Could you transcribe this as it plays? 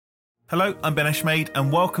Hello, I'm Ben Eshmade,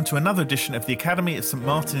 and welcome to another edition of the Academy at St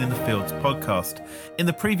Martin in the Fields podcast. In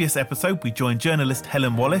the previous episode, we joined journalist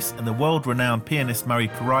Helen Wallace and the world-renowned pianist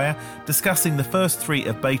Perahia discussing the first three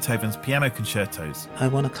of Beethoven's piano concertos. I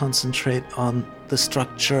want to concentrate on the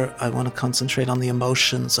structure, I want to concentrate on the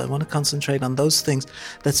emotions, I want to concentrate on those things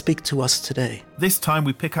that speak to us today. This time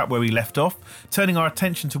we pick up where we left off, turning our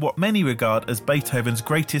attention to what many regard as Beethoven's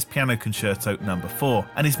greatest piano concerto, number 4,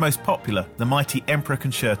 and his most popular, the mighty Emperor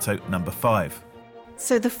Concerto, number 5.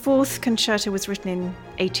 So the fourth concerto was written in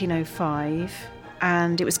 1805,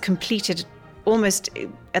 and it was completed almost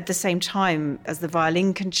at the same time as the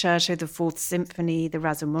violin concerto, the Fourth Symphony, the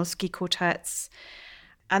Razumovsky quartets,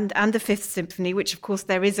 and the Fifth Symphony, which of course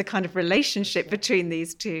there is a kind of relationship between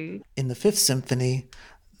these two. In the Fifth Symphony,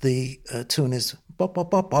 the tune is ba ba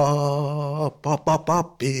ba ba ba ba ba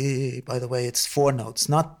be. By the way, it's 4 notes.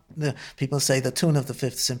 Not people say the tune of the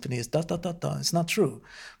Fifth Symphony is da da da da. It's not true.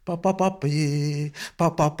 Ba ba ba be ba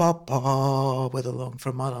ba ba ba with a long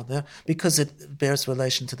fermata there because it bears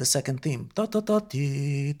relation to the second theme. Da da da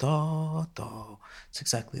dee da da. It's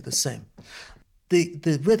exactly the same.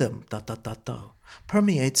 The rhythm da da da da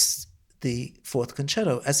permeates the fourth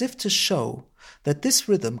concerto as if to show that this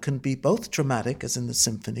rhythm can be both dramatic, as in the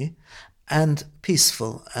symphony, and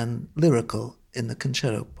peaceful and lyrical in the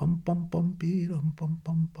concerto. Bum, bum, bum, bee, dum, bum,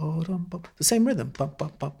 bum, ba, dum, bum. The same rhythm. Bum,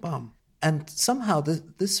 bum, bum, bum. And somehow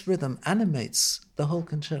this rhythm animates the whole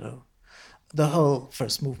concerto, the whole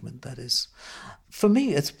first movement, that is. For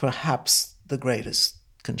me, it's perhaps the greatest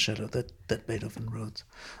concerto that Beethoven wrote,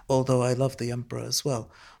 although I love the Emperor as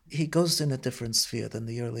well. He goes in a different sphere than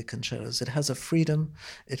the early concertos. It has a freedom,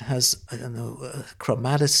 it has,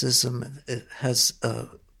 chromaticism, it has a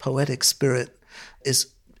poetic spirit,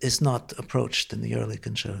 is not approached in the early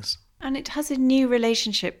concertos. And it has a new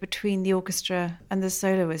relationship between the orchestra and the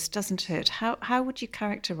soloist, doesn't it? How would you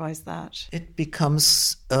characterize that? It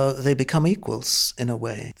becomes, they become equals in a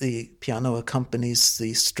way. The piano accompanies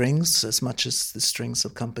the strings as much as the strings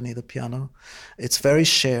accompany the piano. It's very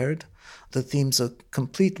shared. The themes are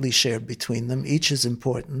completely shared between them. Each is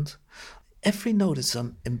important. Every note is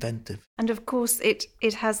inventive. And of course, it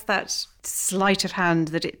has that sleight of hand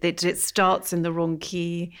that it starts in the wrong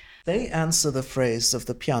key. They answer the phrase of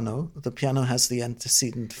the piano. The piano has the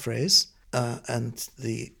antecedent phrase, and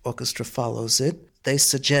the orchestra follows it. They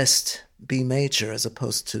suggest B major as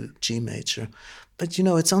opposed to G major. But,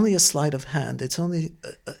 it's only a sleight of hand. It's only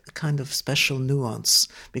a kind of special nuance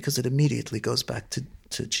because it immediately goes back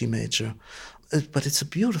to G major. But it's a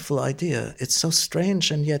beautiful idea. It's so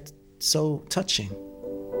strange and yet so touching.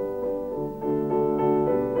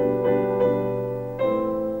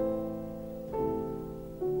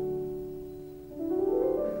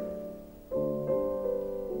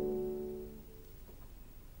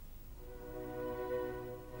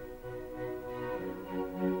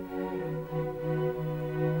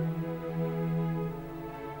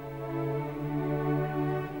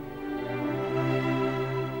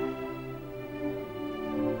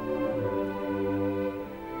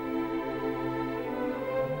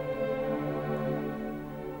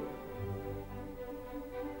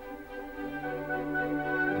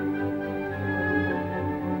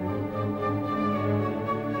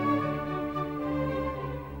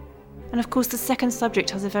 And of course, the second subject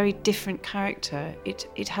has a very different character.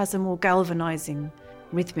 It has a more galvanizing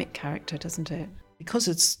rhythmic character, doesn't it? Because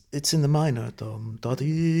it's in the minor. Dum, da,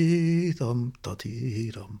 dee, dum, da,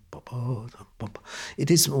 dee, dum, ba, ba, dum, ba, ba.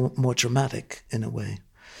 It is more dramatic in a way.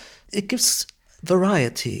 It gives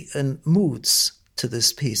variety and moods to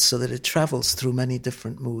this piece so that it travels through many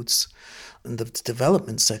different moods. And the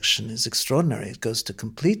development section is extraordinary. It goes to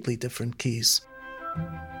completely different keys.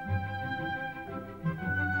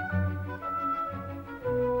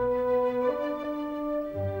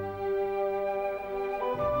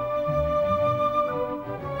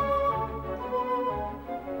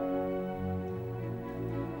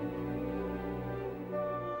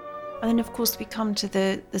 And then, of course, we come to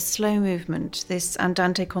the slow movement, this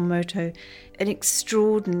Andante con moto, an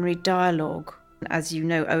extraordinary dialogue. As you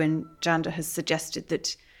know, Owen Janda has suggested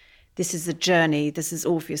that this is a journey, this is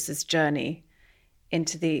Orpheus's journey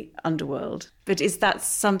into the underworld. But is that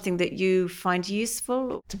something that you find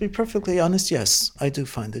useful? To be perfectly honest, yes, I do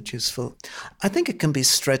find it useful. I think it can be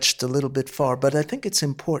stretched a little bit far, but I think it's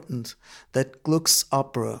important that Gluck's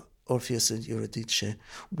opera, Orpheus and Eurydice,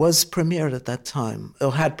 was premiered at that time,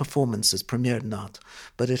 or had performances, premiered not,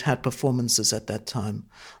 but it had performances at that time.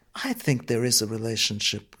 I think there is a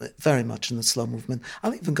relationship very much in the slow movement.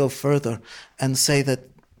 I'll even go further and say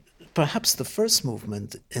that perhaps the first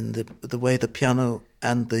movement in the way the piano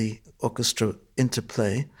and the orchestra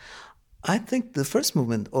interplay I think the first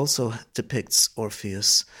movement also depicts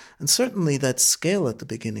Orpheus, and certainly that scale at the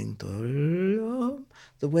beginning,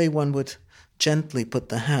 the way one would gently put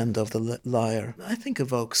the hand of the lyre, I think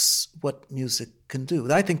evokes what music can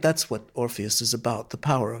do. I think that's what Orpheus is about, the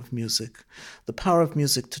power of music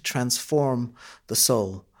to transform the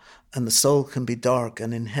soul. And the soul can be dark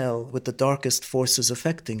and in hell with the darkest forces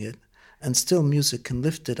affecting it, and still music can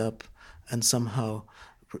lift it up and somehow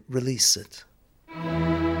release it.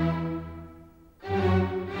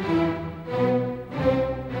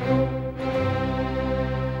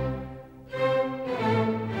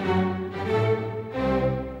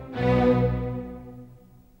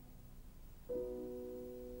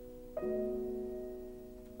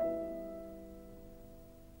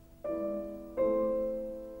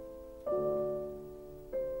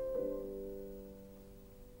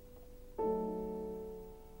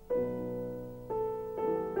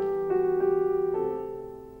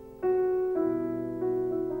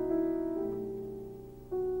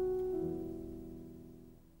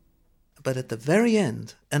 But at the very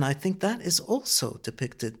end, and I think that is also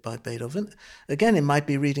depicted by Beethoven, again, it might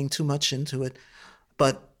be reading too much into it,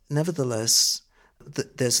 but nevertheless,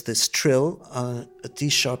 there's this trill, a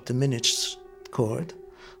D-sharp diminished chord,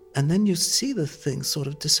 and then you see the thing sort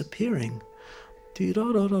of disappearing.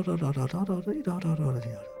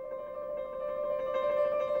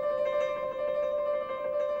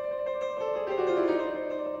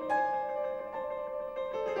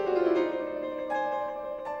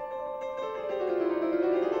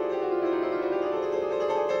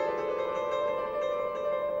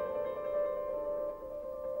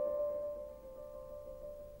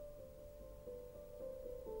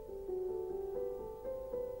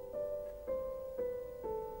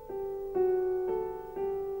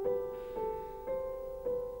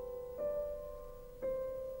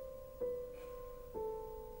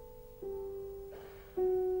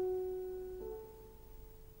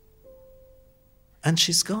 And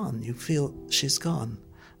she's gone. You feel she's gone.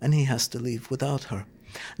 And he has to leave without her.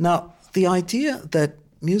 Now, the idea that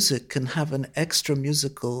music can have an extra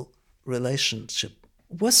musical relationship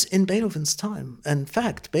was in Beethoven's time. In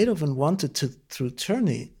fact, Beethoven wanted to, through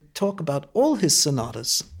Czerny, talk about all his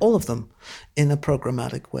sonatas, all of them, in a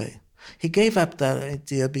programmatic way. He gave up that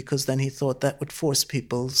idea because then he thought that would force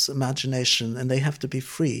people's imagination, and they have to be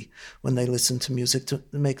free when they listen to music to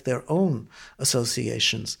make their own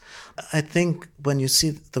associations. I think when you see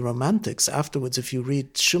the Romantics afterwards, if you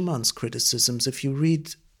read Schumann's criticisms, if you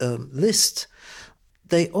read Liszt,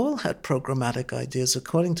 they all had programmatic ideas.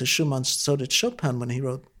 According to Schumann, so did Chopin when he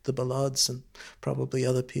wrote the ballades and probably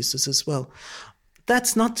other pieces as well.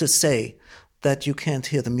 That's not to say that you can't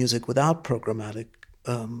hear the music without programmatic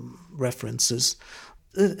references.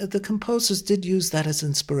 The composers did use that as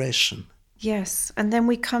inspiration. Yes, and then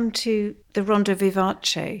we come to the Rondo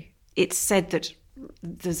Vivace. It's said that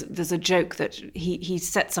there's a joke that he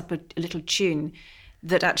sets up a little tune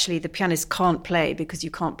that actually the pianist can't play because you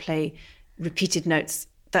can't play repeated notes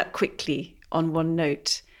that quickly on one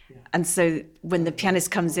note. Yeah. And so when the pianist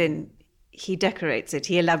comes in, he decorates it,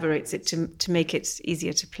 he elaborates it to make it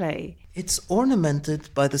easier to play. It's ornamented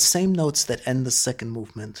by the same notes that end the second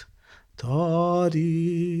movement. The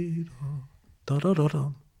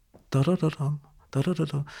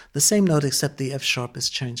same note, except the F sharp is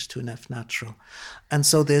changed to an F natural. And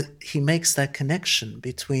so he makes that connection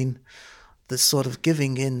between the sort of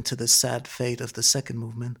giving in to the sad fate of the second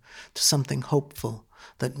movement to something hopeful,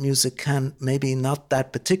 that music can, maybe not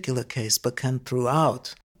that particular case, but can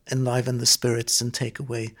throughout enliven the spirits and take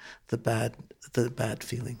away the bad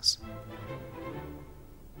feelings.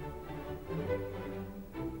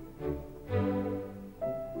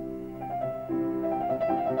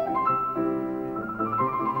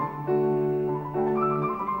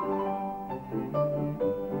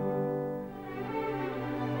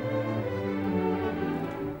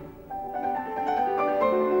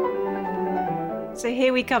 So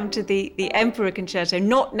here we come to the Emperor Concerto,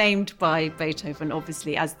 not named by Beethoven,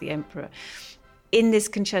 obviously, as the Emperor. In this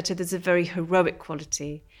concerto, there's a very heroic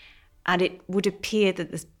quality, and it would appear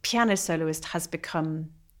that the piano soloist has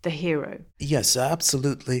become the hero. Yes,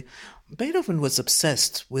 absolutely. Beethoven was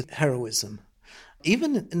obsessed with heroism.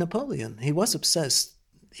 Even in Napoleon, he was obsessed.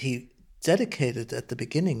 He dedicated at the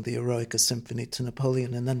beginning the Eroica Symphony to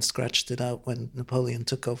Napoleon and then scratched it out when Napoleon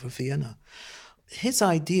took over Vienna. His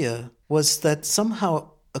idea was that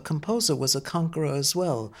somehow a composer, was a conqueror as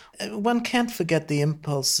well. One can't forget the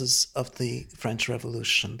impulses of the French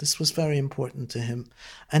Revolution. This was very important to him.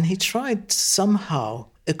 And he tried to somehow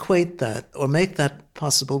equate that or make that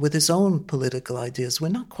possible with his own political ideas. We're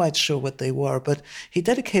not quite sure what they were, but he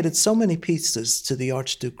dedicated so many pieces to the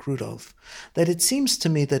Archduke Rudolph that it seems to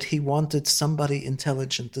me that he wanted somebody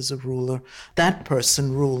intelligent as a ruler. That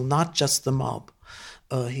person rule, not just the mob.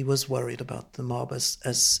 He was worried about the mob,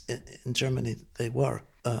 as in Germany they were,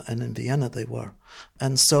 and in Vienna they were.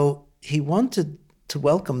 And so he wanted to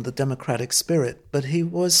welcome the democratic spirit, but he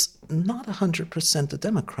was not 100% a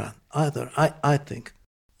Democrat either, I think.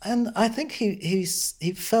 And I think he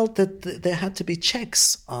felt that there had to be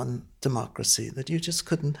checks on democracy, that you just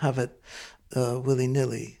couldn't have it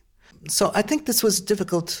willy-nilly. So I think this was a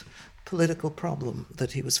difficult political problem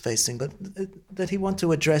that he was facing, but that he wanted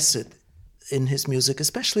to address it in his music,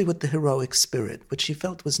 especially with the heroic spirit, which he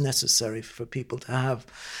felt was necessary for people to have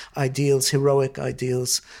ideals, heroic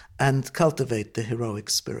ideals, and cultivate the heroic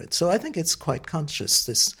spirit. So I think it's quite conscious,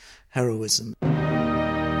 this heroism.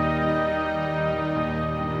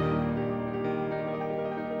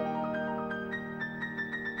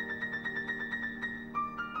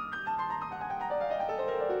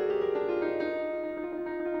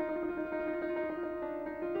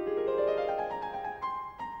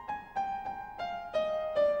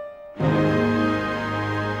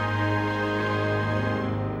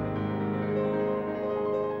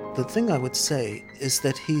 The thing I would say is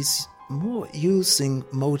that he's more using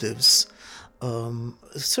motives.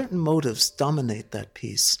 Certain motives dominate that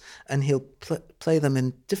piece, and he'll play them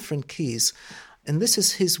in different keys. And this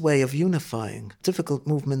is his way of unifying difficult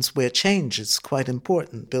movements where change is quite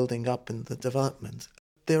important, building up in the development.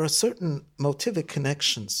 There are certain motivic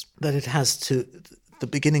connections that it has to the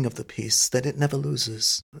beginning of the piece that it never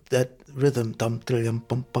loses. That rhythm, dum trillium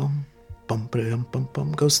pum pum, bum bum bum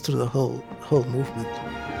bum, goes through the whole movement.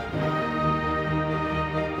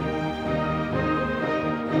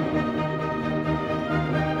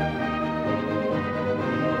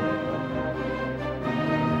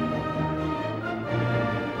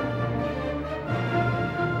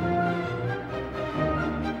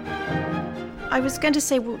 I was going to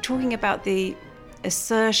say, talking about the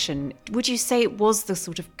assertion, would you say it was the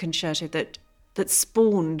sort of concerto that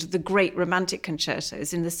spawned the great romantic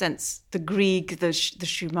concertos, in the sense the Grieg, the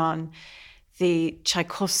Schumann, the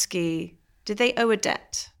Tchaikovsky? Did they owe a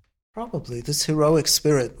debt? Probably. This heroic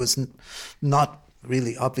spirit was not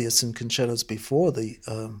really obvious in concertos before the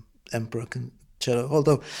Emperor Concerto,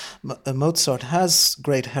 although Mozart has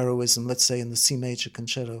great heroism, let's say in the C major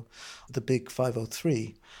concerto, the big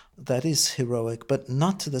 503. That is heroic, but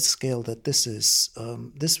not to the scale that this is.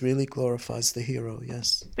 This really glorifies the hero,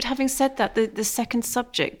 yes. But having said that, the second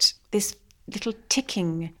subject, this little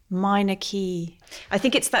ticking minor key, I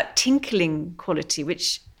think it's that tinkling quality,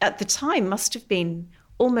 which at the time must have been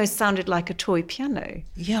almost sounded like a toy piano.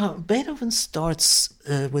 Yeah, Beethoven starts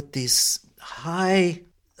with these high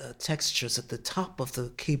textures at the top of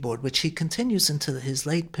the keyboard, which he continues into his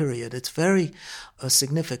late period. It's very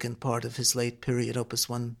significant part of his late period. Opus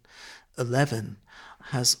 111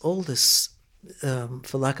 has all this,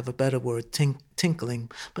 for lack of a better word, tinkling.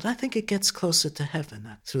 But I think it gets closer to heaven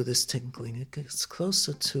through this tinkling. It gets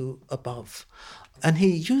closer to above. And he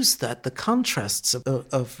used that, the contrasts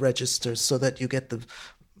of registers, so that you get the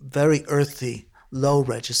very earthy low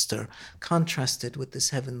register contrasted with this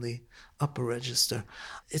heavenly upper register.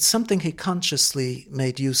 It's something he consciously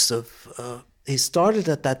made use of. He started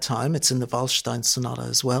at that time, it's in the Waldstein Sonata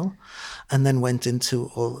as well, and then went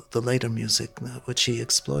into all the later music, which he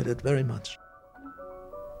exploited very much.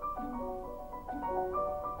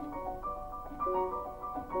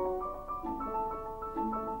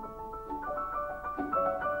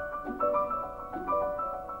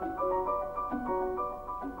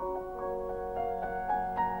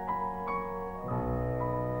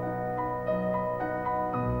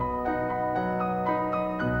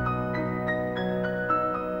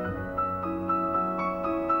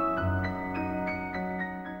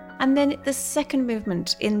 And then the second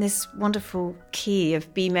movement in this wonderful key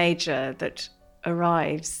of B major that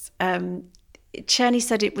arrives, Czerny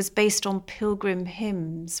said it was based on pilgrim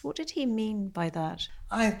hymns. What did he mean by that?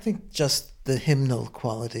 I think just the hymnal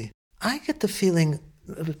quality. I get the feeling,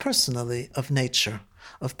 personally, of nature,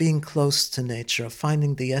 of being close to nature, of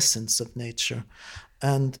finding the essence of nature.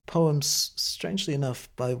 And poems, strangely enough,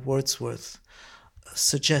 by Wordsworth,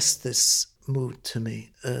 suggest this mood to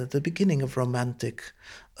me, the beginning of romantic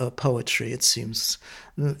poetry, it seems.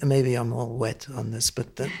 Maybe I'm all wet on this,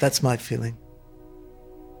 but that's my feeling.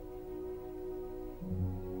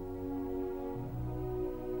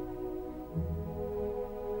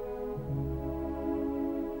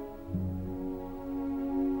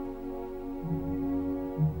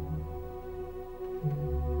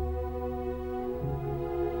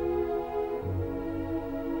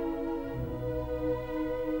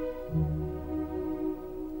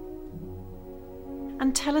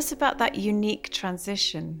 us about that unique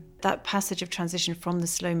transition, that passage of transition from the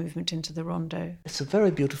slow movement into the rondo. It's a very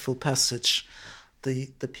beautiful passage.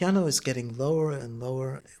 The piano is getting lower and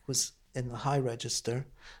lower. It was in the high register,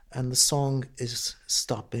 and the song is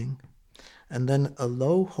stopping. And then a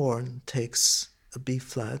low horn takes a B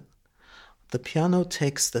flat. The piano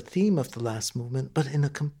takes the theme of the last movement, but in a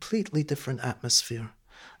completely different atmosphere,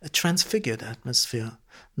 a transfigured atmosphere,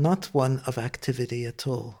 not one of activity at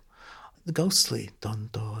all. The ghostly, dun,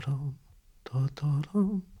 dun, dun, dun, dun,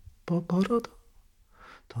 dun, dun, dun,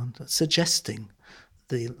 dun, dun, suggesting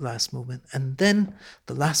the last movement. And then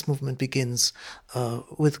the last movement begins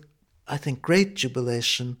with, I think, great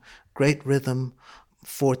jubilation, great rhythm,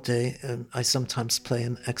 forte. I sometimes play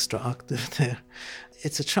an extra octave there.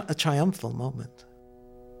 It's a triumphal moment.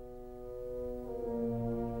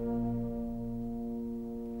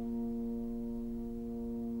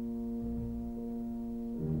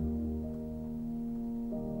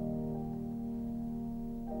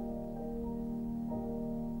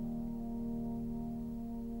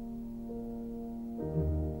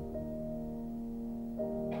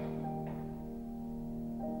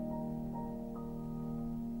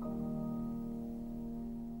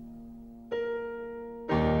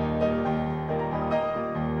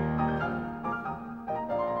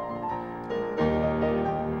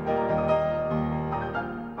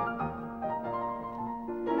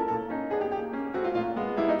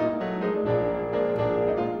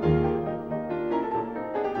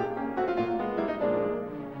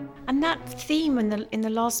 That theme in the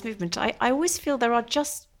last movement, I always feel there are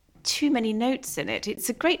just too many notes in it. It's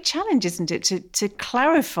a great challenge, isn't it, to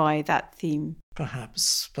clarify that theme?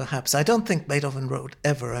 Perhaps. I don't think Beethoven wrote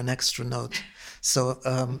ever an extra note. So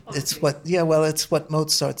it's what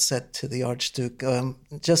Mozart said to the Archduke,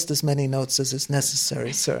 just as many notes as is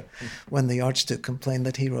necessary, sir, when the Archduke complained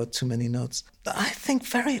that he wrote too many notes. I think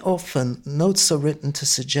very often notes are written to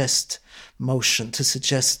suggest motion, to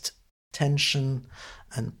suggest tension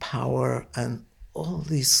and power and all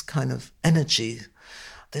these kind of energy.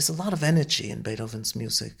 There's a lot of energy in Beethoven's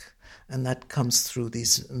music, and that comes through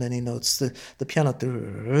these many notes. The piano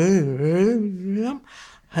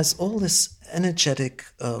has all this energetic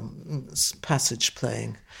passage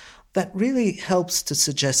playing that really helps to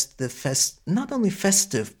suggest the not only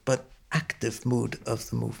festive but active mood of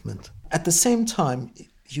the movement. At the same time,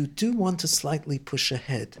 you do want to slightly push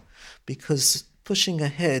ahead, because pushing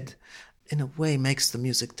ahead in a way makes the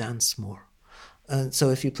music dance more.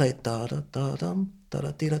 So if you play da da da dum da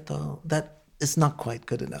da da da, that is not quite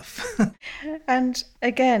good enough. And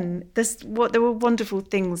again, there were wonderful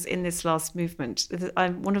things in this last movement.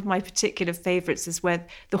 One of my particular favourites is where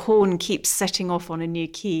the horn keeps setting off on a new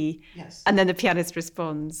key, yes, and then the pianist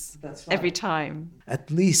responds. That's right. Every time. At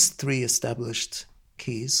least 3 established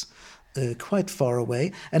keys. Quite far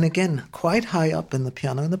away, and again, quite high up in the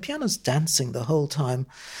piano. And the piano's dancing the whole time.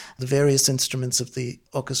 The various instruments of the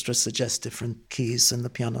orchestra suggest different keys, and the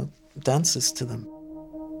piano dances to them.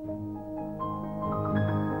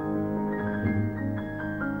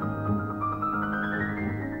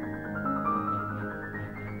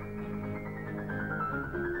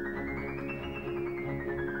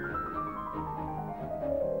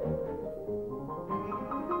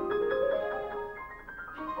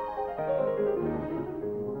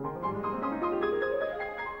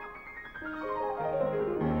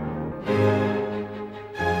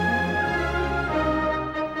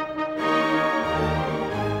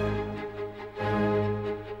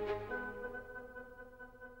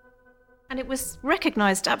 And it was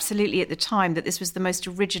recognised absolutely at the time that this was the most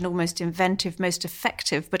original, most inventive, most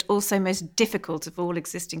effective, but also most difficult of all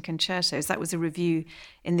existing concertos. That was a review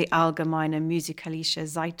in the Allgemeine Musikalische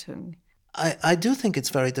Zeitung. I do think it's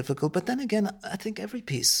very difficult, but then again, I think every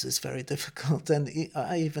piece is very difficult, and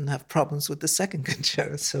I even have problems with the second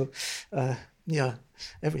concerto. So,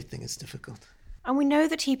 everything is difficult. And we know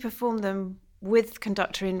that he performed them with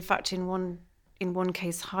conductor. In fact, in one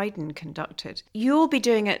case, Haydn conducted. You'll be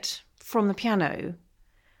doing it from the piano.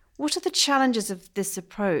 What are the challenges of this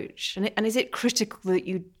approach? And is it critical that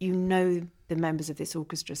you know the members of this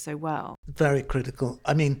orchestra so well? Very critical.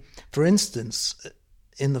 I mean, for instance,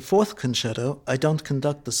 in the fourth concerto, I don't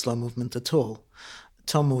conduct the slow movement at all.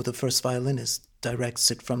 Tomu, the first violinist,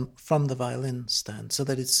 directs it from the violin stand, so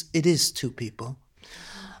that it is 2 people.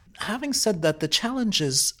 Having said that, the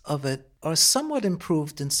challenges of it are somewhat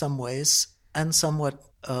improved in some ways and somewhat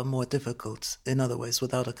more difficult in other ways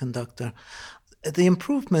without a conductor. The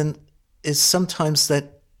improvement is sometimes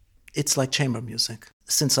that it's like chamber music.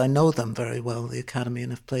 Since I know them very well, the Academy,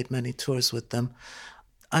 and have played many tours with them,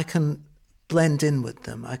 I can blend in with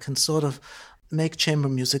them. I can sort of make chamber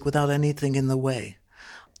music without anything in the way.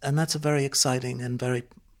 And that's a very exciting and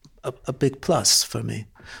a big plus for me.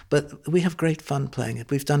 But we have great fun playing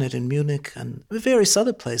it. We've done it in Munich and various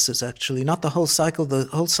other places, actually. Not the whole cycle. The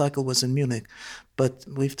whole cycle was in Munich, but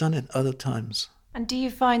we've done it other times. And do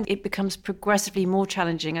you find it becomes progressively more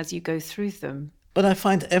challenging as you go through them? But I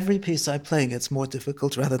find every piece I play gets more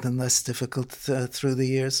difficult rather than less difficult through the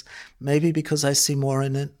years. Maybe because I see more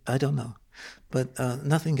in it. I don't know. But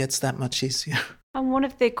nothing gets that much easier. And one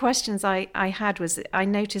of the questions I had was, I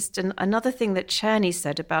noticed another thing that Czerny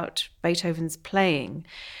said about Beethoven's playing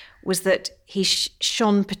was that he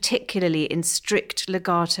shone particularly in strict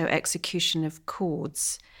legato execution of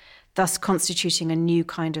chords, thus constituting a new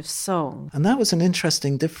kind of song. And that was an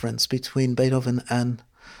interesting difference between Beethoven and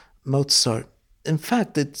Mozart. In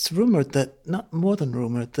fact, it's rumored that, not more than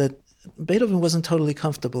rumored, that Beethoven wasn't totally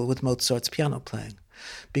comfortable with Mozart's piano playing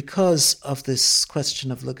because of this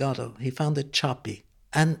question of legato. He found it choppy.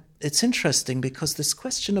 And it's interesting because this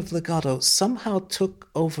question of legato somehow took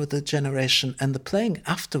over the generation, and the playing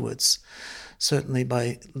afterwards, certainly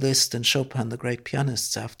by Liszt and Chopin, the great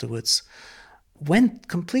pianists afterwards, went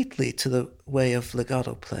completely to the way of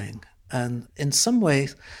legato playing. And in some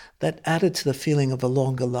ways, that added to the feeling of a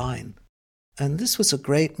longer line. And this was a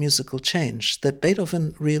great musical change that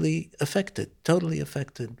Beethoven really totally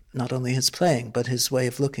affected, not only his playing, but his way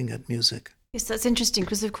of looking at music. Yes, that's interesting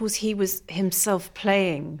because, of course, he was himself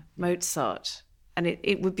playing Mozart. And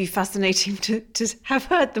it would be fascinating to have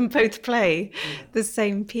heard them both play the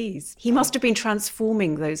same piece. He must have been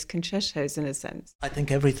transforming those concertos in a sense. I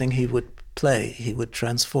think everything he would play, he would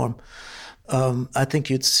transform. I think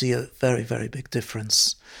you'd see a very, very big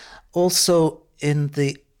difference. Also, in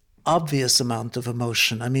the obvious amount of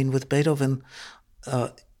emotion. I mean, with Beethoven,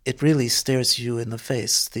 it really stares you in the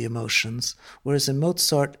face, the emotions. Whereas in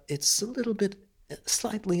Mozart, it's a little bit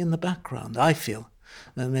slightly in the background, I feel.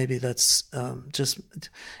 Maybe that's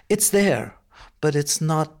it's there, but it's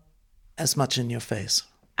not as much in your face.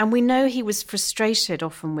 And we know he was frustrated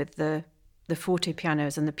often with the forte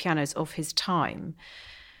pianos and the pianos of his time.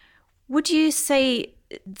 Would you say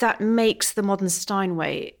that makes the modern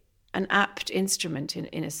Steinway an apt instrument,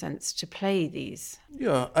 in a sense, to play these?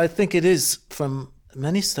 Yeah, I think it is, from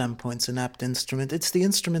many standpoints, an apt instrument. It's the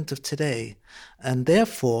instrument of today, and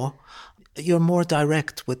therefore you're more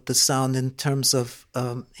direct with the sound in terms of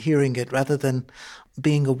hearing it rather than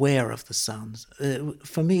being aware of the sounds.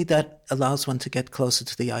 For me, that allows one to get closer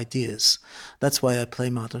to the ideas. That's why I play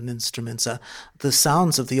modern instruments. The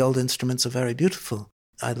sounds of the old instruments are very beautiful.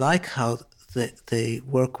 I like how they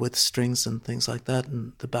work with strings and things like that,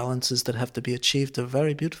 and the balances that have to be achieved are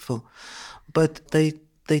very beautiful. But they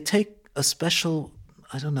take a special,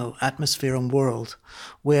 atmosphere and world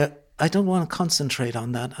where I don't want to concentrate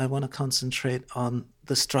on that. I want to concentrate on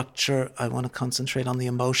the structure. I want to concentrate on the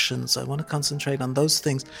emotions. I want to concentrate on those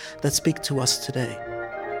things that speak to us today.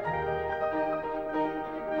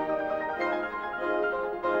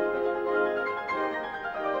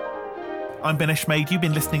 I'm Ben Eshmade. You've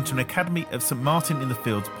been listening to an Academy of St Martin in the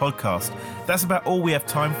Fields podcast. That's about all we have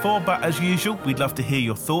time for, but as usual, we'd love to hear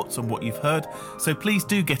your thoughts on what you've heard. So please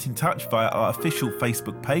do get in touch via our official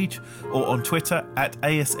Facebook page or on Twitter at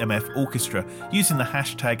ASMF Orchestra using the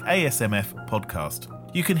hashtag ASMF podcast.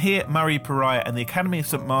 You can hear Murray Perahia and the Academy of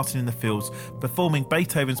St Martin in the Fields performing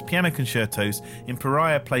Beethoven's piano concertos in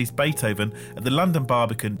Perahia Plays Beethoven at the London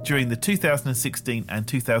Barbican during the 2016 and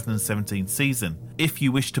 2017 season. If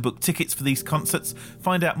you wish to book tickets for these concerts,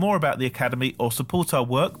 find out more about the Academy or support our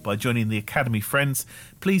work by joining the Academy Friends,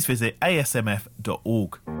 please visit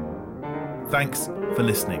asmf.org. Thanks for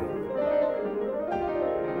listening.